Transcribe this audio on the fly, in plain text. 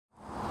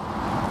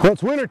Well,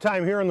 it's winter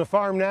time here on the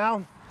farm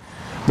now.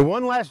 The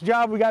one last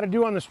job we got to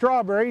do on the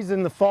strawberries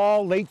in the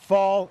fall, late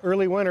fall,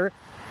 early winter,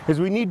 is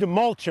we need to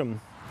mulch them.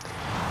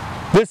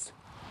 This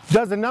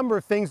does a number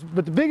of things,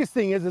 but the biggest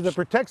thing is that it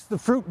protects the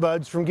fruit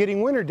buds from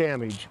getting winter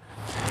damage.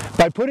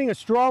 By putting a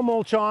straw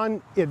mulch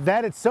on,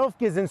 that itself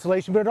gives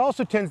insulation, but it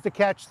also tends to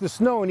catch the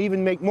snow and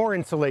even make more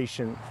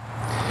insulation.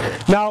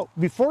 Now,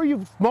 before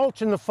you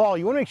mulch in the fall,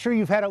 you want to make sure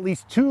you've had at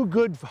least 2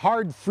 good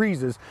hard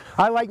freezes.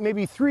 I like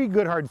maybe 3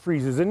 good hard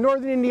freezes. In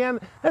northern Indiana,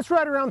 that's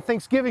right around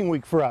Thanksgiving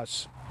week for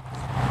us.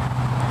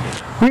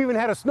 We even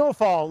had a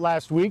snowfall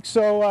last week,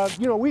 so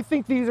we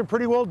think these are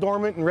pretty well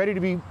dormant and ready to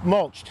be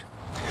mulched.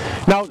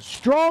 Now,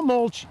 straw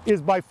mulch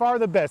is by far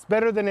the best,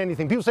 better than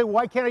anything. People say,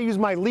 why can't I use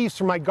my leaves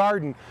from my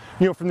garden,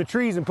 from the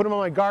trees, and put them on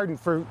my garden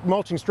for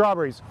mulching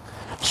strawberries?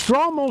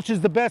 Straw mulch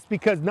is the best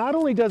because not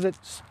only does it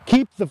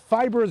keep the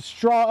fibrous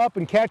straw up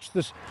and catch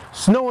the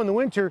snow in the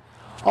winter,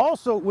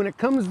 also when it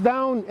comes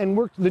down and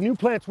the new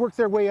plants work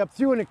their way up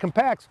through and it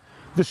compacts,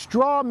 the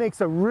straw makes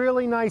a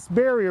really nice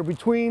barrier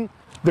between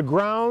the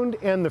ground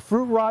and the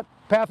fruit rot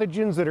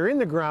pathogens that are in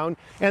the ground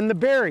and the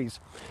berries.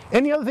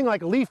 Any other thing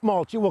like a leaf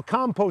mulch, it will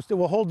compost, it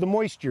will hold the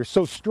moisture.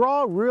 So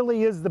straw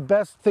really is the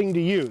best thing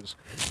to use.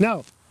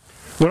 Now,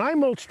 when I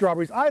mulch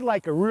strawberries, I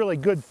like a really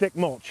good thick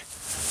mulch.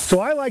 So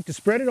I like to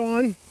spread it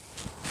on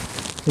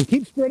and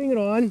keep spreading it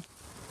on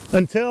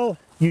until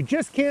you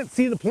just can't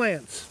see the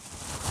plants.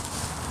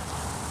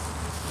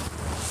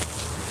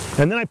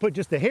 And then I put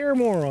just a hair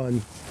more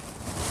on.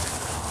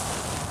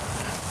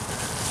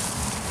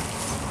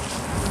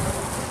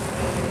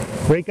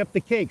 Break up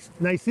the cakes.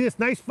 Now you see this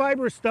nice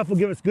fibrous stuff will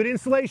give us good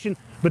insulation,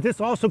 but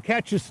this also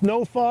catches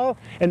snowfall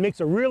and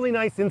makes a really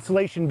nice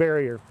insulation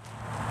barrier,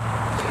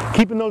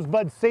 keeping those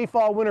buds safe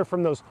all winter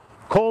from those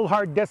cold,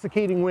 hard,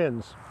 desiccating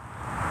winds.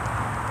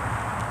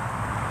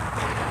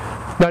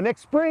 Now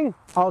next spring,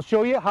 I'll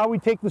show you how we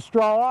take the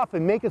straw off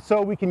and make it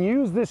so we can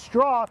use this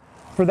straw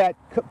for that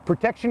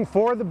protection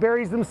for the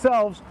berries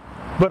themselves,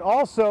 but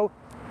also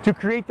to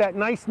create that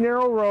nice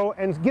narrow row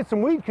and get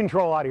some weed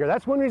control out of here.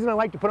 That's one reason I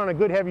like to put on a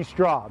good heavy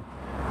straw.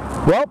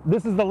 Well,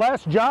 this is the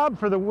last job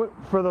for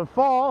the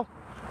fall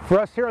for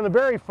us here on the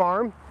berry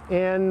farm,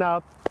 and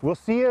we'll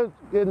see you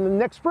in the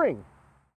next spring.